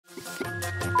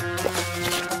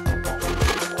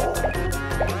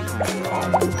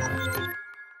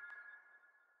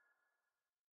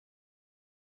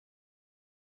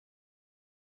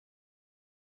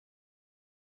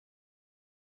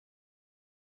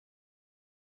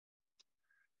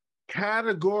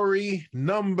Category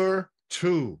number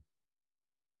 2: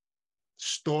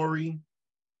 story,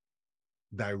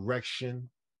 direction,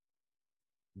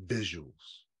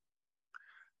 visuals.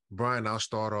 Brian, I'll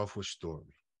start off with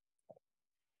story.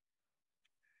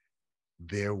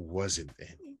 There wasn't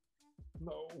any.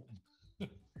 No.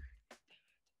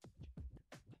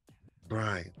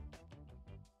 Brian,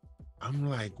 I'm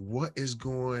like, what is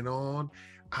going on?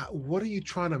 What are you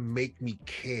trying to make me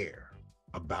care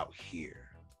about here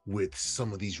with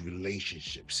some of these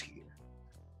relationships here?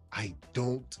 I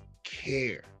don't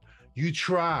care. You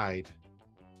tried.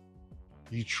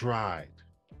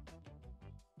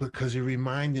 Because it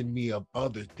reminded me of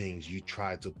other things you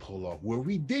tried to pull off where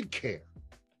we did care.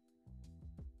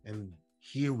 And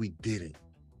here we didn't.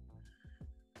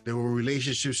 There were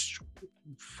relationships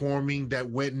forming that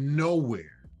went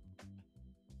nowhere.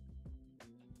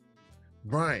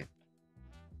 Brian,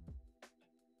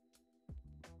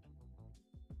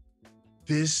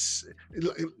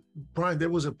 Brian, there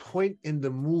was a point in the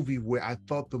movie where I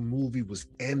thought the movie was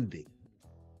ending.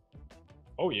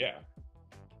 Oh, yeah.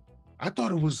 I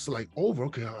thought it was like over.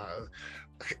 Okay,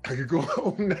 I could go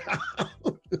home now.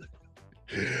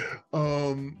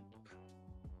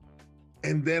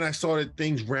 And then I started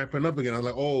things ramping up again. I was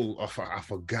like, oh, I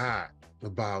forgot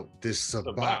about this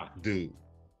Sabat dude.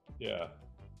 Yeah.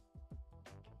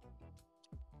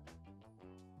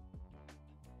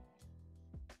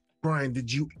 Brian,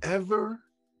 did you ever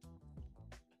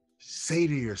say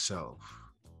to yourself,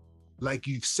 like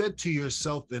you've said to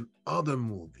yourself in other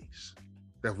movies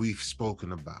that we've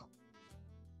spoken about,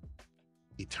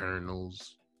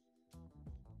 Eternals,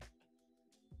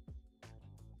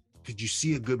 did you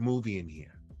see a good movie in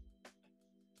here?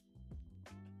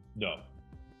 No.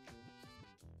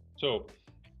 So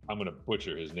I'm going to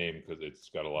butcher his name because it's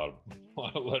got a lot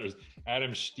of letters.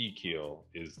 Adam Stiekel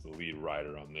is the lead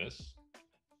writer on this.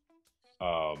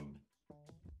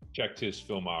 Checked his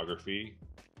filmography,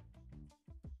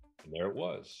 and there it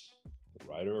was. The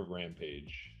writer of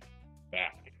Rampage,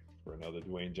 back for another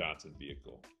Dwayne Johnson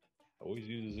vehicle. Always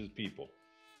uses his people.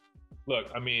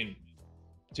 Look, I mean,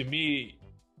 to me,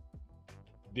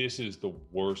 this is the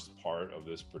worst part of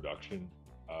this production.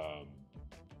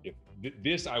 If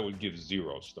this, I would give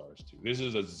 0 stars to. This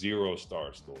is a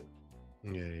 0-star story.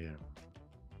 Yeah.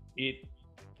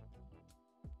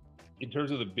 In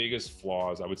terms of the biggest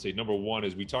flaws, I would say number 1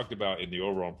 is we talked about in the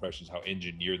overall impressions how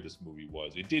engineered this movie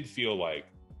was. It did feel like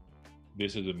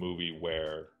this is a movie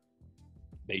where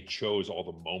they chose all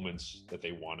the moments that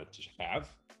they wanted to have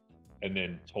and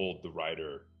then told the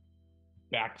writer,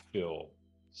 backfill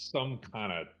some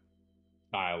kind of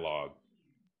dialogue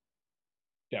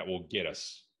that will get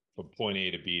us from point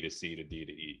A to B to C to D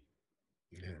to E.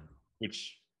 Yeah.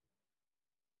 Which,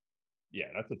 yeah,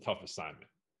 that's a tough assignment.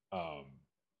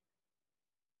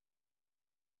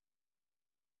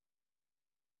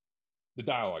 The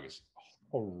dialogue is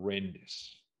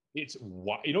horrendous. It's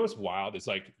you know what's wild? It's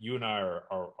like you and I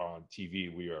are on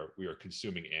TV. We are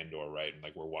consuming Andor, right? And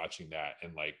like we're watching that,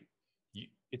 and like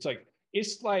it's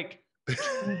like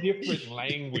 2 different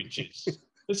languages.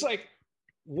 It's like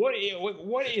what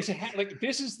is like?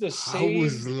 This is the same. I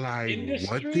was like, industry?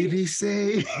 What did he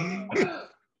say?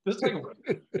 It's like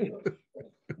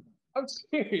I'm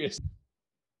serious.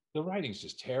 The writing's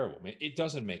just terrible, man. It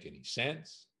doesn't make any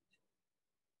sense.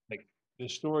 Like the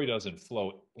story doesn't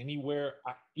flow anywhere.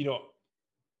 I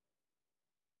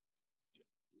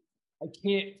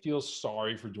can't feel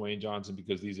sorry for Dwayne Johnson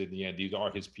because these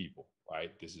are his people,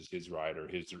 right? This is his writer.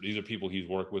 These are people he's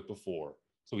worked with before.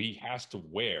 So he has to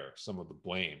wear some of the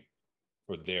blame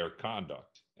for their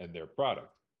conduct and their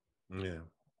product. Yeah.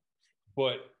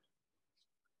 But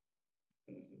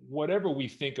whatever we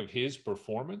think of his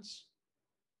performance,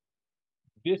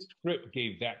 this script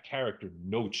gave that character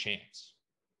no chance.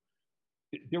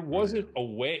 There wasn't a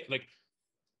way, like,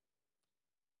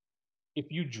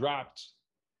 if you dropped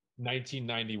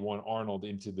 1991 Arnold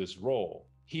into this role,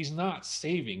 he's not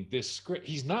saving this script.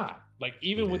 He's not. Like,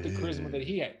 even with the charisma that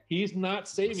he had, he's not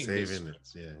saving this script.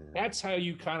 Yeah. That's how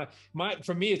you kind of,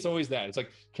 for me, it's always that. It's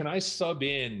like, can I sub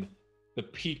in the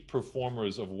peak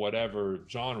performers of whatever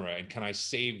genre and can I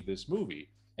save this movie?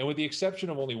 And with the exception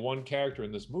of only one character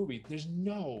in this movie, there's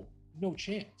no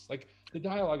chance. Like, the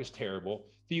dialogue is terrible.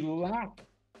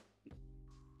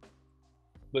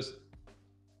 Listen,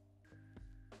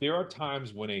 there are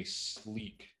times when a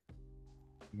sleek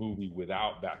movie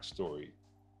without backstory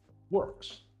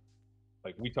works.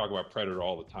 Like, we talk about Predator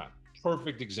all the time.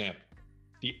 Perfect example.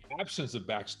 The absence of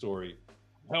backstory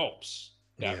helps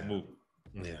that movie.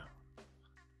 Yeah.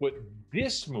 But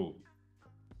this movie,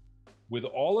 with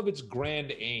all of its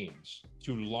grand aims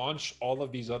to launch all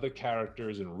of these other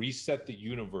characters and reset the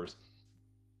universe,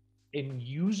 and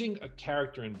using a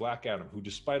character in Black Adam, who,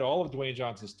 despite all of Dwayne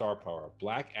Johnson's star power,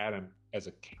 Black Adam as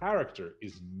a character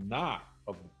is not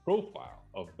of the profile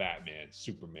of Batman,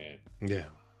 Superman, Yeah.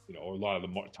 Or a lot of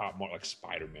the top, like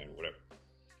Spider-Man or whatever.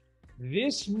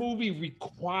 This movie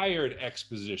required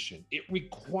exposition. It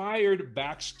required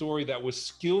backstory that was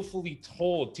skillfully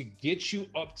told to get you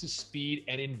up to speed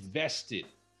and invested.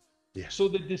 Yeah. So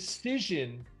the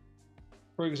decision,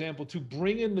 for example, to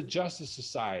bring in the Justice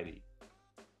Society,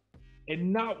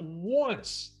 and not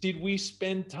once did we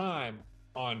spend time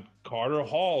on Carter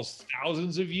Hall's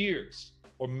thousands of years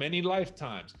or many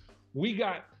lifetimes. We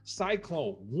got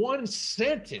Cyclone, one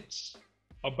sentence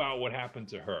about what happened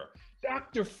to her.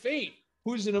 Dr. Fate,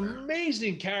 who's an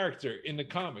amazing character in the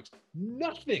comics,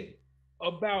 nothing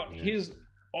about his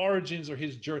origins or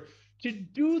his journey. To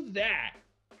do that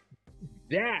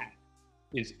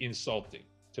is insulting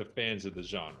to fans of the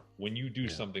genre when you do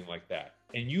something like that.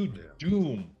 And you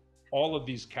doom all of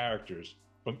these characters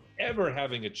from ever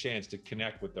having a chance to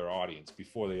connect with their audience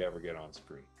before they ever get on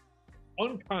screen.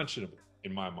 Unconscionable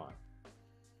in my mind.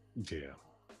 Yeah.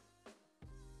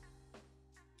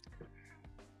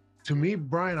 To me,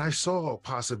 Brian, I saw a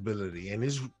possibility, and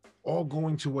it's all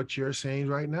going to what you're saying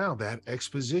right now, that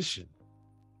exposition.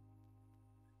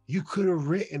 You could have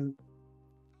written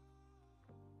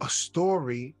a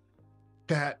story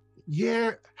that,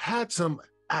 had some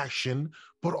action,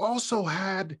 but also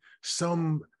had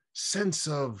some sense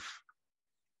of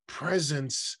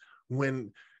presence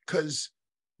because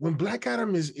when Black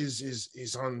Adam is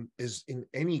in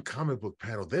any comic book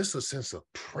panel, there's a sense of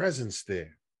presence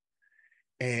there,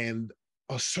 and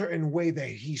a certain way that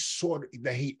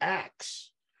he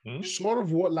acts, sort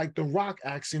of what like The Rock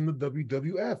acts in the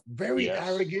WWF, very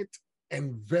arrogant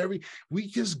and we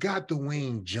just got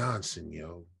Dwayne Johnson,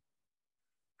 yo.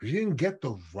 We didn't get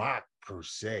The Rock per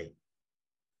se.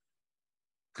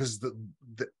 Because the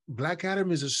Black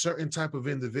Adam is a certain type of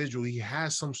individual. He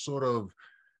has some sort of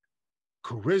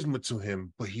charisma to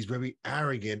him, but he's very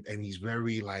arrogant and he's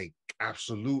very like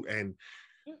absolute.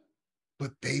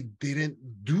 But they didn't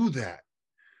do that.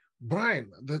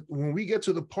 Brian, when we get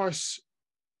to the parts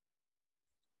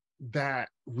that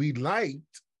we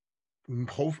liked,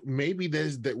 maybe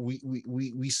there's that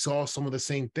we saw some of the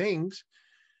same things.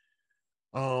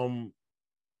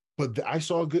 But I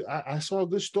saw a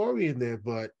good story in there,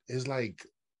 but it's like,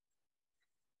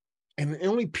 and the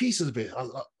only pieces of it,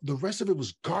 the rest of it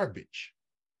was garbage.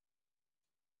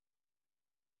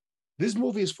 This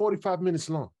movie is 45 minutes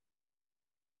long.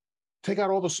 Take out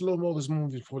all the slow-mo, this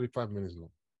movie is 45 minutes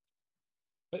long.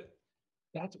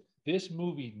 But this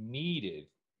movie needed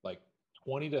like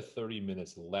 20 to 30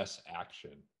 minutes less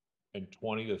action and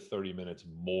 20 to 30 minutes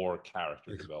more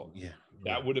character development. Yeah.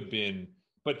 That would have been,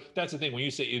 but that's the thing. When you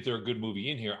say, is there a good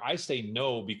movie in here? I say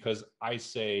no, because I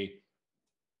say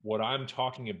what I'm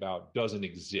talking about doesn't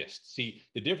exist. See,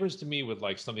 the difference to me with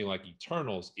like something like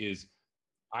Eternals is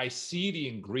I see the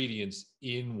ingredients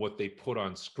in what they put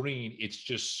on screen. It's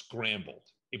just scrambled,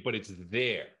 but it's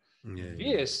there.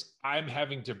 This, I'm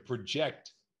having to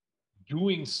project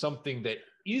doing something that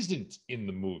isn't in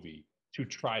the movie to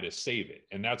try to save it.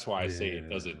 And that's why I say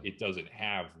it doesn't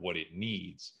have what it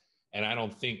needs. And I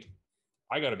don't think,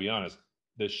 I got to be honest,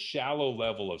 the shallow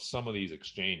level of some of these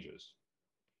exchanges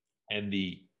and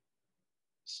the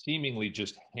seemingly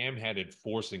just ham-handed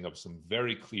forcing of some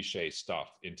very cliche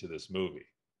stuff into this movie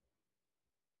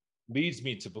leads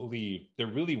me to believe there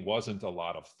really wasn't a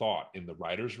lot of thought in the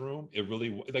writer's room. It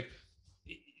really, like,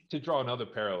 to draw another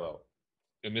parallel,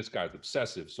 and this guy's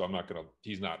obsessive, so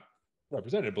he's not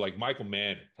represented, but like Michael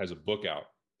Mann has a book out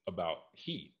about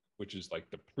Heat, which is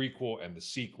like the prequel and the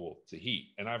sequel to Heat.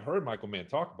 And I've heard Michael Mann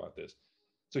talk about this.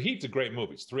 So Heat's a great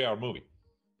movie. It's a 3-hour movie.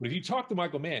 But if you talk to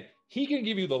Michael Mann, he can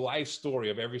give you the life story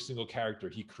of every single character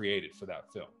he created for that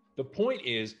film. The point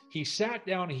is, he sat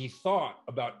down and he thought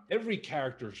about every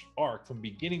character's arc from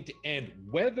beginning to end,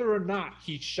 whether or not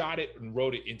he shot it and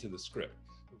wrote it into the script.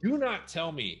 Do not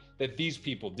tell me that these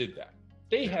people did that.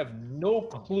 They have no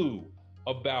clue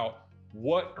about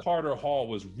what Carter Hall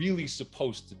was really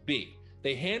supposed to be.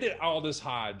 They handed Aldous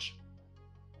Hodge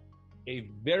a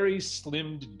very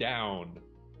slimmed down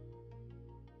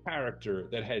character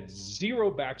that had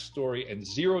zero backstory and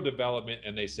zero development,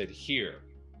 and they said, here,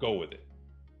 go with it.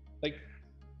 Like,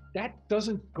 that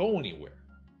doesn't go anywhere.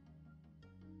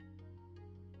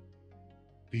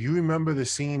 Do you remember the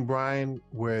scene, Brian,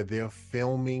 where they're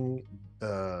filming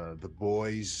the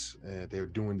boys? They're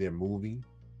doing their movie.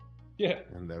 Yeah.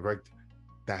 And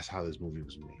that's how this movie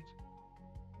was made.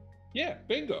 Yeah,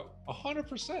 bingo,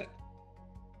 100%.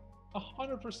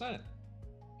 100%.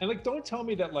 And like, don't tell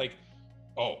me that like,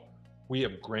 oh, we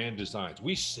have grand designs.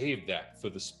 We saved that for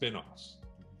the spin-offs.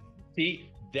 See,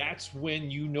 that's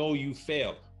when you know you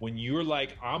fail. When you're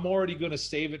like, I'm already going to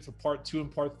save it for part 2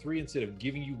 and part 3 instead of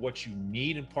giving you what you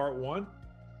need in part 1,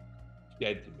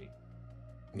 dead to me.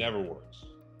 Never works.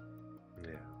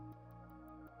 Yeah.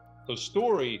 So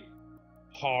story,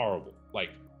 horrible.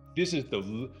 Like, this is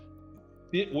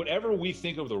whatever we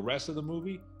think of the rest of the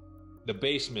movie, the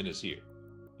basement is here.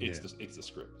 It's the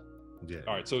script. Yeah.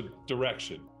 All right. So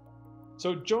direction.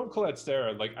 So Joan Colette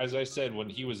Serra, like as I said when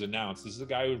he was announced, this is a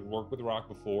guy who worked with Rock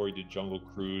before. He did Jungle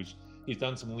Cruise. He's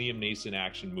done some Liam Neeson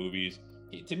action movies.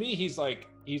 To me, he's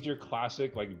your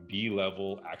classic like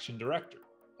B-level action director,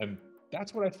 and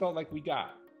that's what I felt like we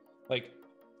got. Like,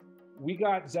 we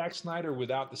got Zack Snyder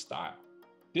without the style.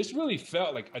 This really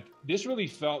felt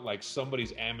like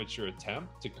somebody's amateur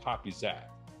attempt to copy Zack.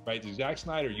 Right? Zack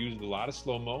Snyder used a lot of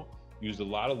slow-mo, used a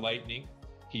lot of lightning,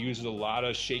 he used a lot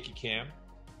of shaky cam.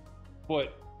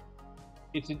 But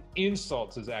it's an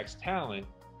insult to Zack's talent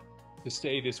to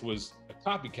say this was a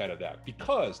copycat of that,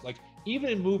 because like even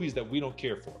in movies that we don't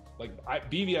care for, like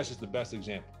BVS is the best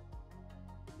example.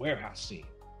 The warehouse scene,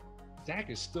 Zack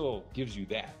still gives you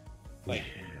that. Like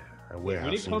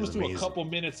when it comes to a couple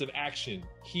minutes of action,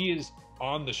 he is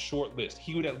on the short list.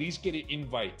 He would at least get an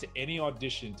invite to any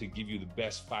audition to give you the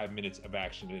best 5 minutes of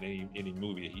action in any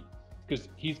movie, because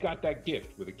he's got that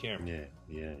gift with a camera.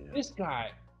 Yeah. This guy.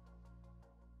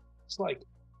 It's like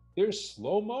there's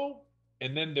slow-mo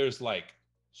and then there's like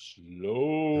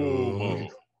slow-mo.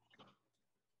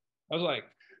 I was like,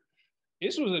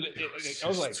 this was I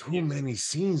was like, too many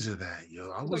scenes of that,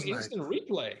 yo. I was like instant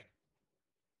replay.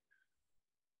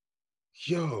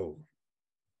 Yo.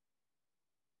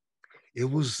 It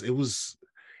was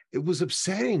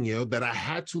upsetting, yo, that I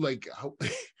had to like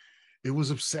it was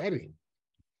upsetting.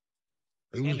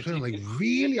 It was upsetting. Like,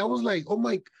 really? I was like, oh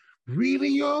my, really,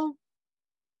 yo?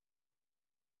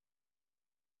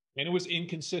 And it was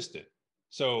inconsistent.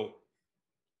 So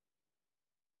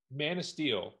Man of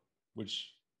Steel,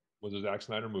 which was a Zack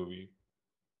Snyder movie,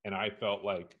 and I felt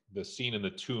like the scene in the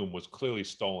tomb was clearly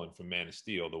stolen from Man of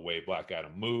Steel, the way Black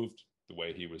Adam moved, the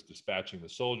way he was dispatching the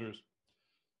soldiers.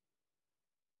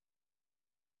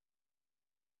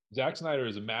 Zack Snyder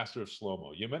is a master of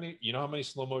slow-mo. You know how many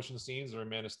slow motion scenes are in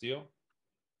Man of Steel?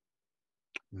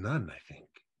 None, I think.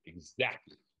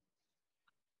 Exactly.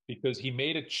 Because he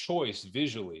made a choice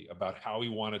visually about how he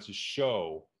wanted to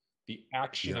show the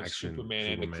action of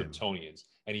Superman and the Kryptonians.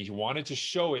 And he wanted to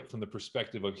show it from the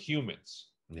perspective of humans.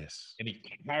 Yes. And he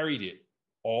carried it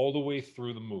all the way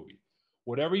through the movie.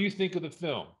 Whatever you think of the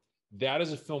film, that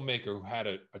is a filmmaker who had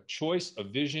a choice, a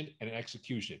vision, and an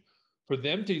execution. For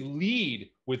them to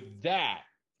lead with that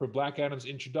for Black Adam's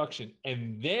introduction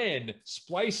and then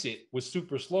splice it with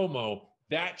super slow-mo,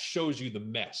 that shows you the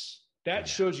mess. That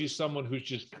shows you someone who's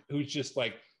just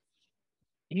like,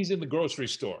 he's in the grocery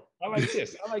store. I like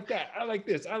this. I like that. I like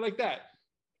this. I like that.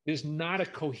 There's not a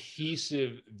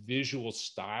cohesive visual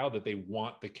style that they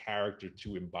want the character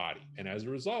to embody. And as a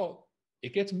result,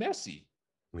 it gets messy.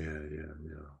 Yeah.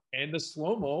 And the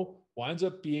slow-mo winds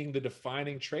up being the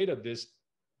defining trait of this,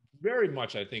 very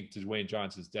much, I think, to Dwayne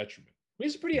Johnson's detriment.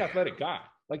 He's a pretty athletic guy.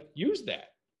 Like, use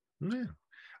that. Yeah.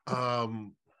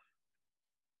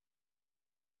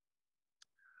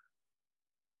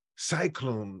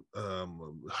 Cyclone,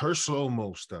 her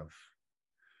slow-mo stuff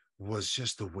was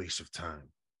just a waste of time.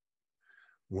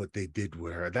 What they did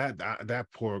with her, that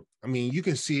poor. I mean, you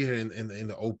can see her in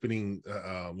the opening,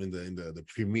 in the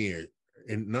premiere,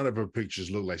 and none of her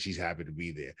pictures look like she's happy to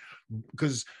be there,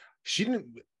 because she didn't.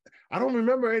 I don't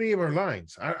remember any of her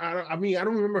lines. I mean, I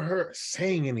don't remember her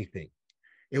saying anything.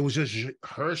 It was just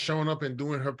her showing up and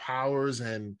doing her powers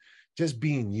and just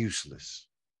being useless.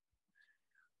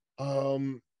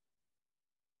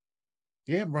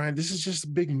 Yeah, Brian, this is just a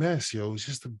big mess, yo. It's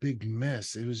just a big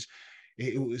mess. It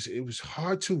was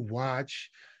hard to watch.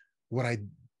 What I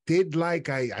did like,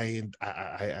 I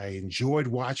enjoyed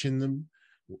watching them.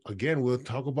 Again, we'll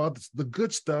talk about the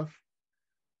good stuff,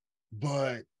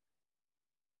 but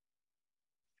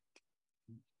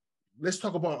let's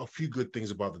talk about a few good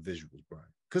things about the visuals, Brian,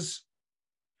 because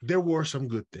there were some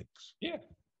good things. Yeah.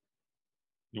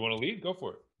 You want to lead? Go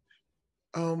for it.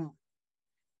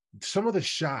 Some of the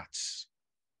shots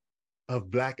of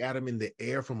Black Adam in the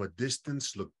air from a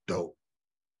distance looked dope.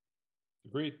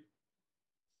 Agreed.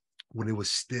 When it was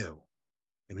still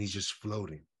and he's just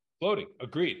floating.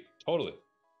 Agreed. Totally.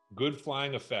 Good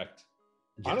flying effect.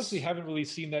 Yes. Honestly, haven't really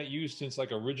seen that used since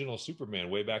like original Superman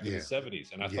way back in the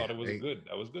 70s. And I thought it was good.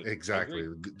 That was good. Exactly.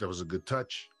 That was a good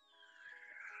touch.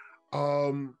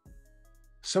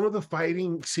 some of the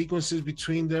fighting sequences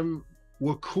between them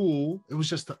were cool. It was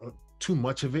just too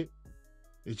much of it.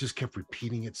 It just kept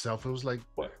repeating itself. It was like,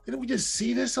 What? didn't we just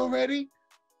see this already?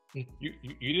 You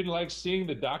didn't like seeing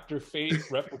the Dr. Fate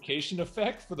replication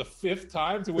effect for the 5th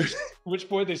time, to which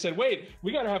point they said, wait,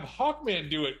 we got to have Hawkman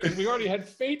do it because we already had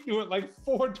Fate do it like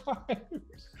 4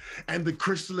 times. And the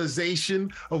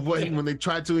crystallization of when they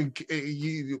tried to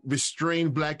restrain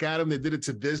Black Adam, they did it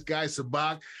to this guy,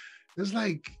 Sabak. It was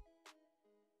like,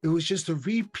 it was just a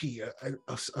repeat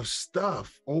of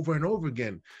stuff over and over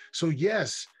again. So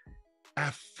yes,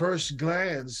 at first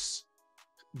glance,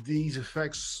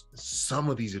 some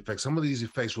of these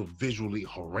effects were visually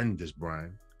horrendous,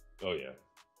 Brian. Oh yeah.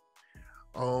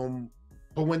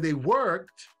 But when they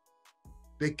worked,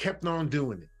 they kept on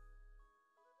doing it.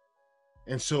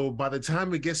 And so by the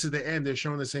time it gets to the end, they're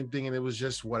showing the same thing, and it was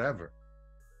just whatever.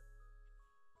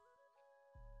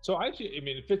 So I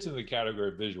mean, it fits in the category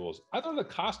of visuals. I thought the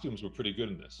costumes were pretty good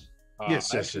in this.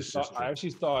 Yes. I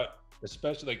actually thought,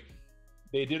 especially like,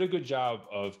 they did a good job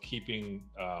of keeping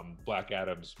Black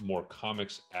Adam's more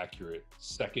comics accurate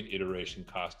second iteration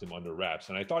costume under wraps.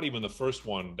 And I thought even the first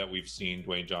one that we've seen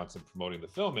Dwayne Johnson promoting the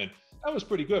film in, that was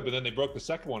pretty good. But then they broke the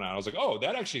second one out. I was like, oh,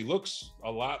 that actually looks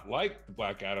a lot like the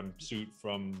Black Adam suit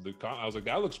from the I was like,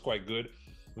 that looks quite good.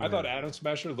 I thought Atom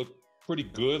Smasher looked pretty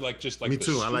good. Like, just like me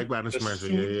too. I like Atom Smasher.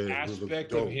 Yeah.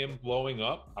 Aspect of him blowing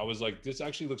up, I was like, this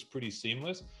actually looks pretty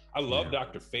seamless. I love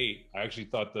Dr. Fate. I actually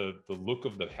thought the look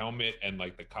of the helmet and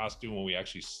like the costume when we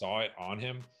actually saw it on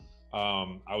him,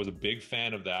 I was a big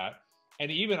fan of that. And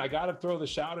even, I got to throw the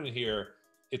shout in here,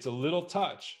 it's a little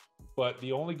touch, but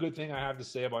the only good thing I have to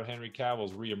say about Henry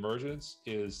Cavill's reemergence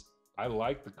is I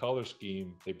like the color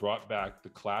scheme. They brought back the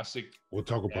classic. We'll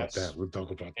talk about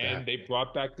that. And they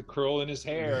brought back the curl in his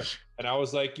hair. And I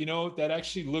was like, that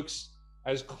actually looks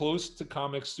as close to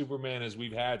comic Superman as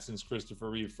we've had since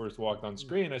Christopher Reeve first walked on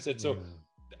screen. I said, so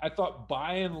I thought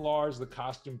by and large, the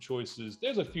costume choices,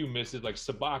 there's a few misses, like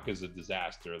Sabak is a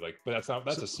disaster, but that's a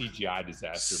CGI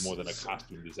disaster more than a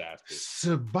costume disaster.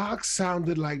 Sabak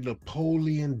sounded like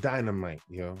Napoleon Dynamite,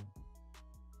 yo.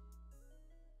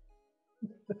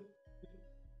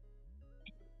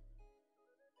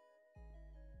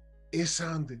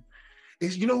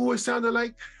 You know who it sounded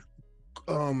like?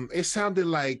 It sounded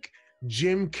like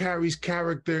Jim Carrey's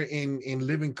character in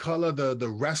Living Color, the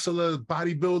wrestler,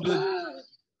 bodybuilder.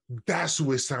 That's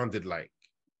what it sounded like.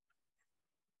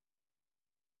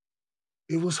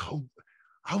 I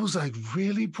was like,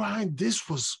 really, Brian? This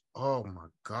was, oh my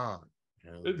God.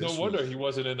 No wonder he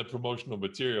wasn't in the promotional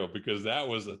material, because that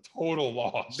was a total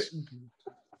loss.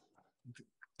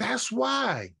 That's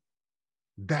why,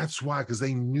 because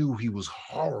they knew he was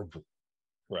horrible.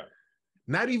 Right.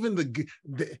 Not even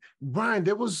Brian,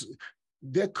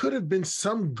 there could have been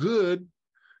some good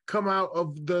come out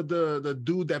of the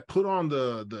dude that put on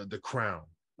the crown.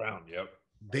 Crown, yep.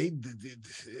 They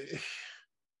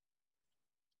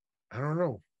I don't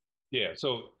know. Yeah,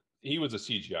 so he was a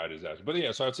CGI disaster. But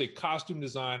yeah, so I'd say costume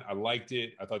design, I liked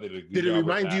it. I thought they did a good job. Did it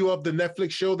remind you of the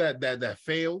Netflix show that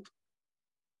failed?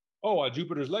 Oh,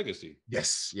 Jupiter's Legacy.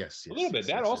 Yes. A little bit.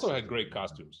 That also had great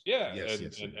costumes. Yeah,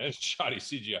 and shoddy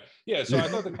CGI. Yeah, so I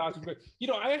thought the costumes.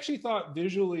 I actually thought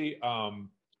visually, I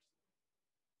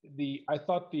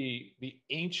thought the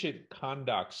ancient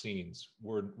Kahndaq scenes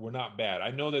were not bad.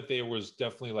 I know that there was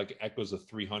definitely like echoes of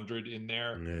 300 in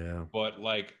there. Yeah. But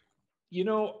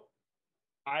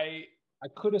I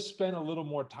could have spent a little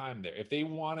more time there if they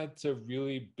wanted to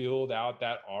really build out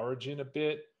that origin a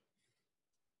bit.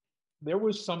 There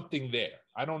was something there.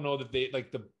 I don't know that they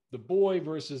like the boy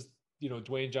versus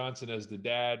Dwayne Johnson as the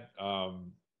dad. I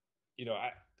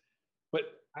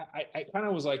kind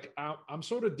of was like, I'm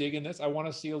sort of digging this. I want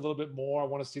to see a little bit more. I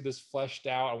want to see this fleshed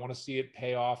out. I want to see it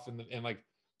pay off and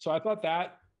so I thought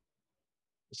that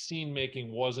scene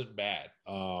making wasn't bad.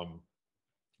 I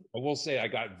will say I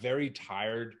got very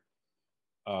tired.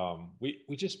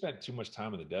 We just spent too much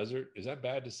time in the desert. Is that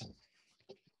bad to say?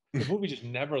 The movie just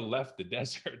never left the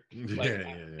desert.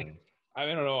 I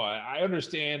don't know. I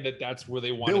understand that that's where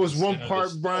they wanted. There was to one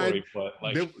part, story, Brian. But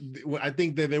I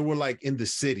think that they were like in the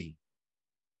city.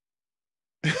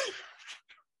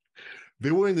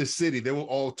 They were in the city. They were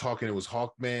all talking. It was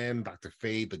Hawkman, Dr.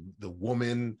 Fate, the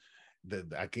woman,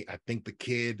 I think the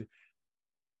kid.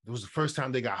 It was the first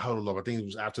time they got huddled up. I think it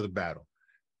was after the battle.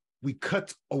 We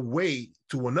cut away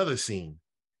to another scene.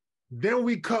 Then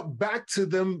we cut back to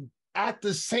them at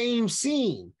the same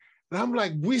scene. And I'm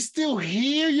like, we still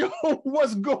here, yo?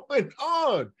 What's going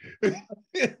on?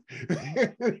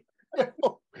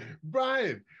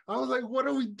 Brian, I was like, what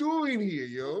are we doing here,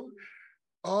 yo?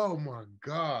 Oh my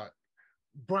God.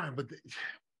 Brian, but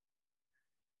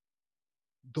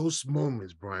those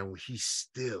moments, Brian, where he's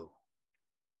still.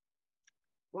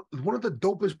 One of the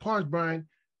dopest parts, Brian,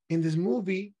 in this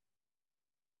movie,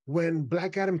 when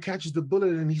Black Adam catches the bullet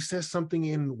and he says something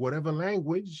in whatever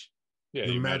language, Yeah,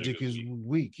 your your magic magic is is weak.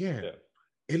 weak. Yeah, Yeah.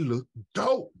 it looked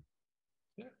dope.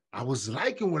 Yeah. I was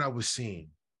liking what I was seeing.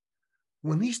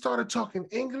 When he started talking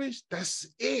English, that's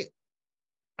it.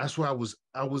 That's why I was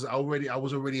already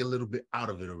a little bit out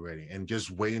of it already, and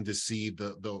just waiting to see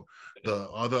the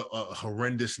other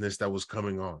horrendousness that was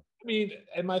coming on. I mean,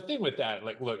 and my thing with that,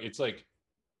 like, look, it's like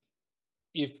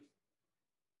if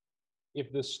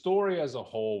the story as a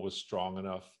whole was strong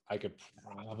enough, I could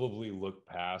probably look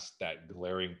past that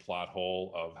glaring plot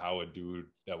hole of how a dude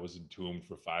that was entombed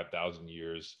for 5,000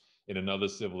 years in another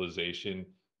civilization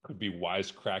could be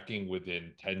wisecracking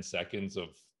within 10 seconds of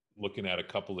looking at a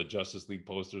couple of Justice League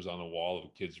posters on the wall of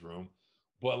a kid's room.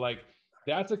 But like,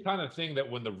 that's the kind of thing that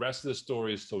when the rest of the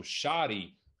story is so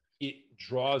shoddy, it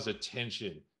draws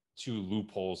attention to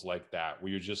loopholes like that,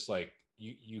 where you're just like,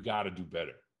 you got to do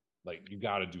better. Like, you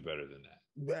got to do better than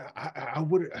that. I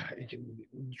would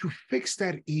you fix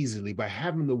that easily by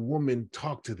having the woman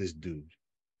talk to this dude,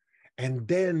 and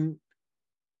then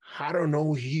I don't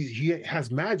know, he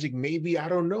has magic. Maybe I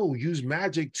don't know. Use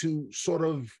magic to sort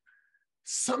of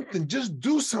something. Just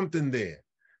do something there.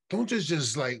 Don't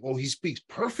just like, oh, he speaks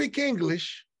perfect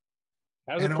English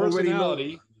Has a and already know.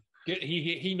 personality.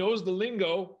 He knows the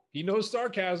lingo. He knows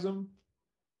sarcasm.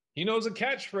 He knows a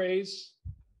catchphrase.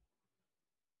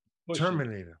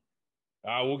 Terminator.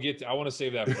 We'll get to, I want to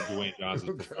save that for Dwayne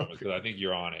Johnson's performance because I think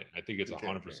you're on it. I think it's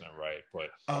 100% right. But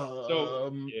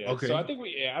so yeah, okay. So I think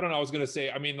I don't know. I was gonna say,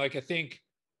 I mean, like, I think,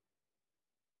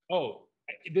 oh,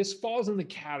 this falls in the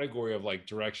category of like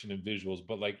direction and visuals,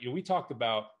 but like, you know, we talked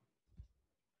about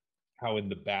how in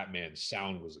the Batman,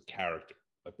 sound was a character,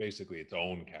 like basically its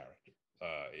own character.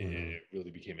 It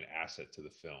really became an asset to the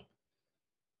film.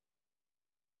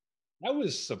 I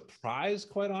was surprised,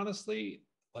 quite honestly,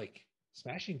 like,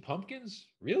 Smashing Pumpkins,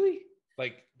 really?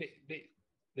 Like,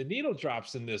 the needle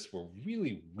drops in this were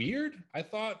really weird, I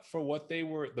thought, for what they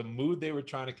were, the mood they were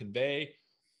trying to convey.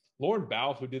 Lauren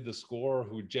Balfe, who did the score,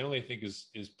 who generally I think is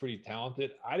pretty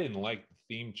talented, I didn't like the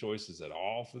theme choices at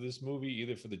all for this movie,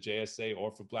 either for the JSA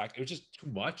or for Black. It was just too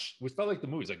much. It felt like the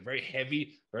movie was like very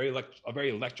heavy, a very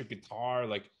electric guitar,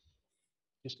 like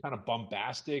just kind of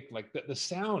bombastic. Like the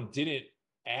sound didn't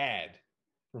add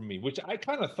for me, which I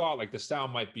kind of thought like the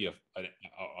sound might be a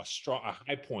strong, a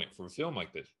high point for a film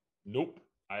like this. Nope.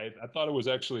 I thought it was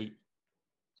actually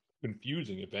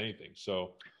confusing, if anything.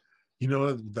 So, you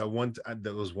know,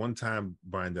 that was one time,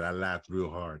 Brian, that I laughed real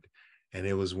hard, and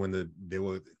it was when they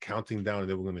were counting down and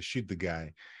they were going to shoot the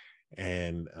guy,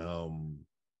 and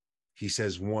he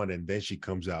says one, and then she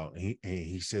comes out, and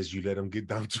he says, "You let him get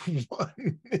down to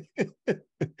one."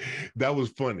 That was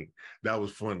funny. That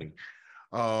was funny.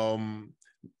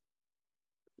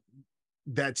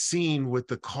 That scene with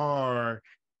the car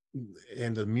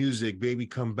and the music, "Baby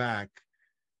Come Back,"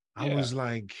 I was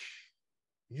like,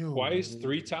 yo, twice,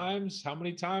 3 times. How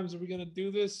many times are we gonna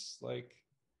do this? Like,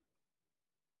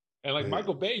 and like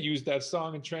Michael Bay used that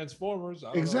song in Transformers.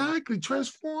 Exactly,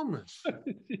 Transformers.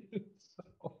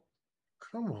 So,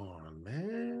 come on,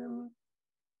 man.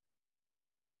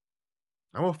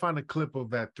 I'm gonna find a clip of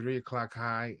that 3 o'clock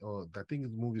high, or I think the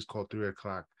movie's called 3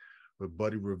 o'clock, where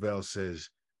Buddy Revell says,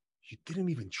 "You didn't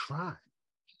even try."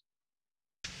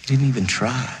 Didn't even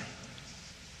try.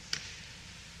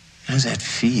 How does that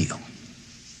feel?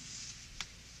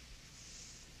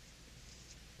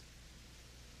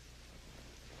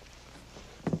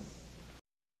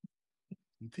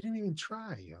 You didn't even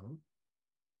try, yo.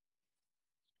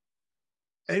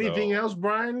 Anything else,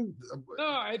 Brian? No,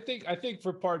 I think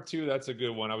for part two, that's a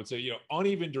good one. I would say, you know,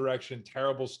 uneven direction,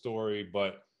 terrible story,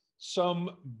 but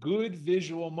some good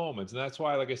visual moments. And that's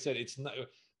why, like I said, it's not,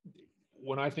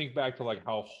 when I think back to like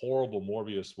how horrible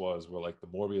Morbius was, where like the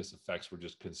Morbius effects were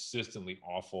just consistently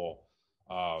awful.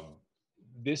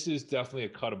 This is definitely a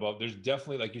cut above. There's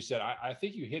definitely, like you said, I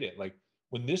think you hit it. Like,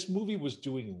 when this movie was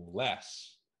doing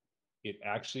less, it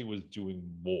actually was doing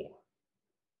more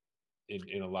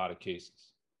in a lot of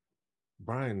cases.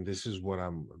 Brian, this is what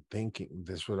I'm thinking.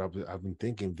 This is what I've been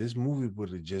thinking. This movie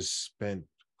would have just spent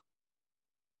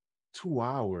 2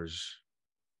 hours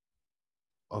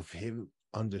of him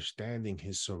understanding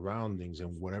his surroundings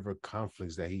and whatever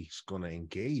conflicts that he's going to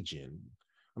engage in.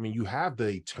 I mean, you have the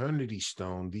Eternity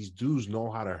Stone. These dudes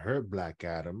know how to hurt Black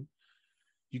Adam.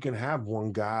 You can have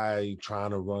one guy trying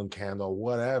to run Candle,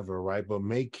 whatever, right? But don't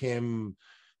make him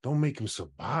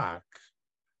Sabak,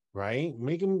 right?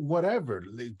 Make him whatever.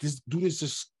 This dude is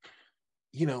just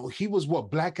you know, he was what,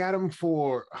 Black Adam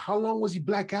for how long was he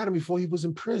Black Adam before he was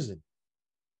in prison?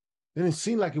 Didn't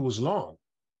seem like it was long.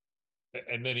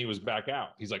 And then he was back out.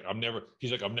 He's like, I'm never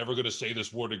going to say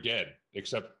this word again,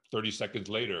 except 30 seconds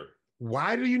later.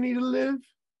 Why do you need to live?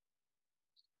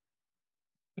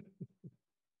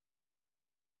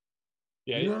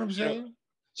 Yeah, you know what I'm saying? Know,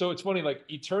 so it's funny, like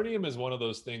Eternium is one of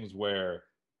those things where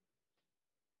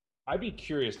I'd be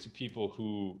curious to people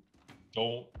who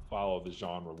don't follow the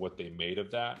genre what they made of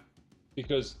that,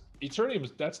 because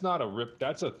Eternium, that's not a rip,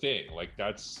 that's a thing. Like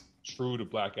that's true to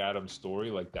Black Adam's story,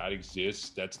 like that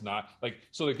exists. That's not like,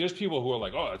 so like there's people who are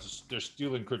like, oh, they're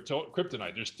stealing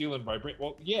kryptonite, they're stealing vibranium.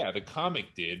 Well, yeah, the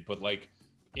comic did, but like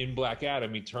in Black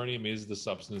Adam, Eternium is the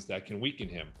substance that can weaken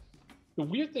him. The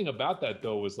weird thing about that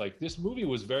though was like this movie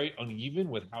was very uneven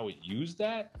with how it used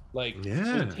that. Like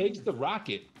so he takes the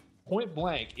rocket point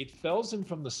blank, it fells him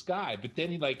from the sky, but then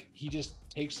he just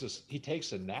takes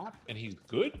a nap and he's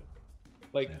good.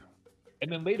 Like and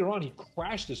then later on he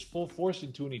crashed his full force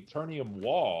into an Eternium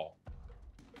wall.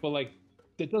 But like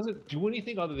that doesn't do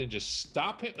anything other than just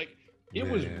stop him. Like it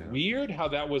was weird how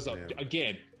that was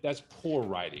again, that's poor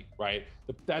writing, right?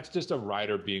 That's just a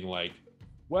writer being like,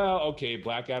 well, okay,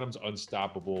 Black Adam's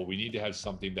unstoppable. We need to have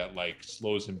something that like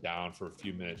slows him down for a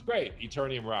few minutes. Great,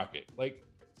 Eternium rocket. Like,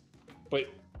 but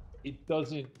it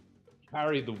doesn't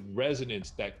carry the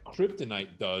resonance that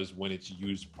kryptonite does when it's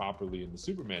used properly in the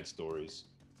Superman stories.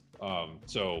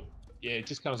 So yeah, it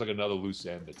just kind of like another loose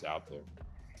end that's out there.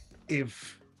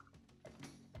 If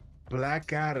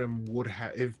Black Adam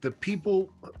if the people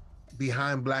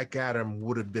behind Black Adam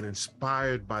would have been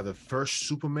inspired by the first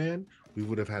Superman, we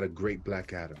would have had a great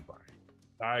Black Adam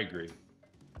by. I agree,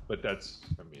 but that's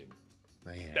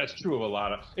true of a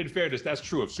lot of. In fairness, that's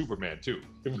true of Superman too.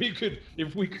 If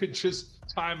we could just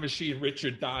time machine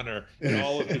Richard Donner and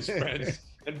all of his friends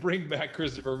and bring back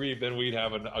Christopher Reeve, then we'd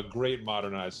have a great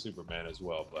modernized Superman as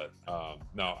well. But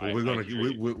no,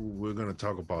 we're gonna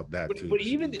talk about that too. But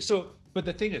even so, but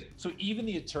the thing is, so even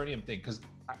the Eternium thing, because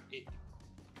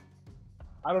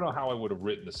I don't know how I would have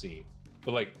written the scene,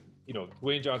 but like. You know,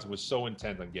 Dwayne Johnson was so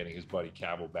intent on getting his buddy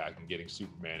Cavill back and getting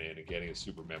Superman in and getting a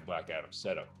Superman Black Adam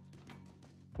setup.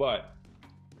 But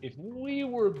if we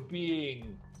were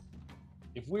being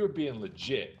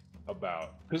legit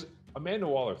about, because Amanda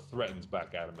Waller threatens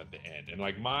Black Adam at the end, and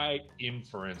like my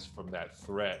inference from that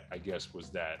threat, I guess, was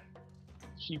that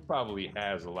she probably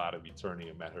has a lot of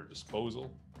Eternium at her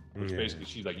disposal. Which basically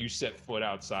she's like, you set foot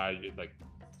outside, like.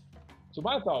 So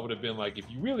my thought would have been like, if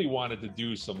you really wanted to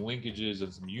do some linkages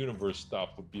and some universe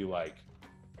stuff, would be like,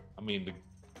 I mean,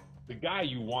 the guy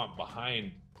you want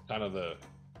behind kind of the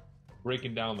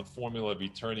breaking down the formula of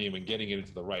Eternium and getting it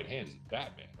into the right hands is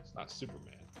Batman. It's not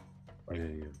Superman.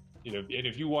 Right? You know, and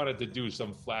if you wanted to do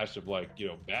some flash of like, you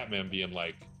know, Batman being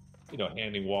like, you know,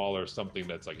 handing Waller something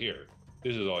that's like, here,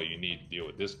 this is all you need to deal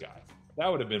with this guy. That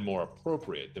would have been more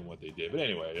appropriate than what they did. But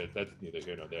anyway, that's neither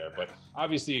here nor there. But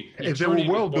obviously, if they were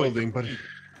world building, but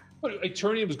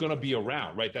Eternium is going to be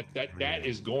around, right? That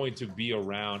is going to be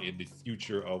around in the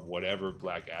future of whatever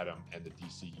Black Adam and the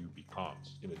DCU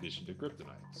becomes, in addition to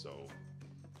Kryptonite. So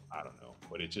I don't know,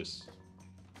 but it just,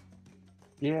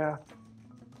 yeah.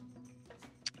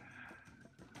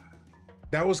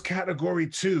 That was category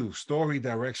 2, story,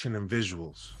 direction, and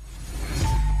visuals.